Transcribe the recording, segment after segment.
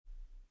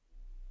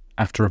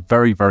After a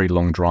very, very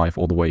long drive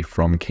all the way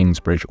from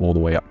Kingsbridge all the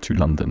way up to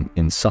London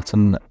in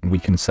Sutton, we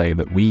can say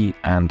that we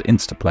and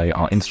Instaplay,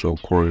 our install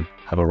crew,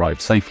 have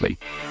arrived safely.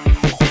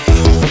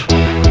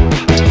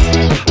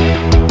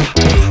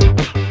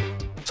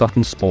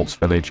 Sutton Sports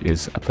Village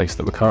is a place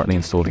that we're currently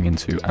installing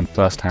into, and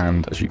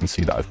firsthand, as you can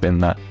see that I've been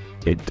there,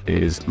 it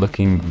is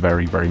looking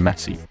very, very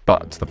messy.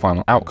 But the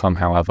final outcome,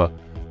 however,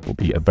 will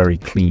be a very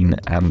clean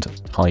and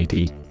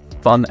tidy,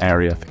 fun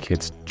area for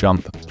kids to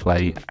jump,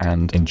 play,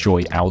 and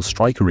enjoy our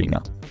strike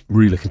arena.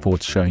 Really looking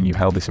forward to showing you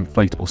how this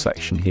inflatable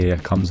section here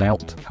comes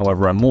out.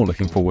 However, I'm more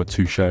looking forward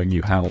to showing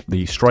you how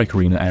the strike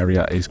arena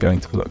area is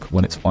going to look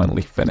when it's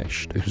finally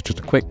finished. This was just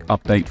a quick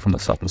update from the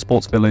Sutton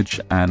Sports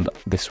Village, and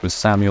this was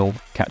Samuel.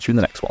 Catch you in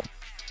the next one.